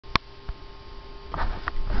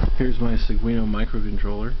Here's my Sanguino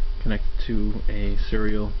microcontroller connected to a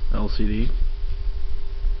serial LCD.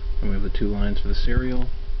 And we have the 2 lines for the serial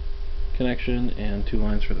connection and 2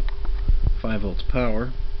 lines for the 5 volts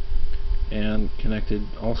power. And connected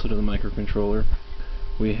also to the microcontroller,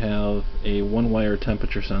 we have a 1-wire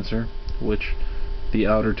temperature sensor, which the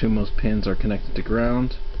outer 2 most pins are connected to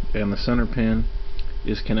ground, and the center pin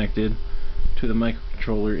is connected to the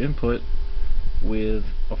microcontroller input with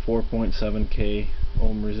a 4.7k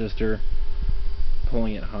ohm resistor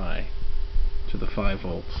pulling it high to the 5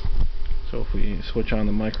 volts. So if we switch on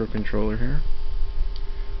the microcontroller here,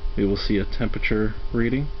 we will see a temperature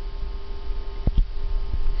reading,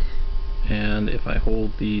 and if I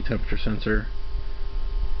hold the temperature sensor,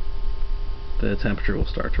 the temperature will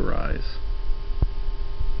start to rise.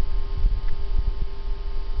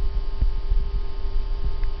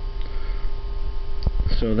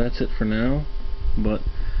 So that's it for now, but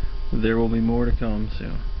there will be more to come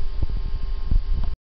soon.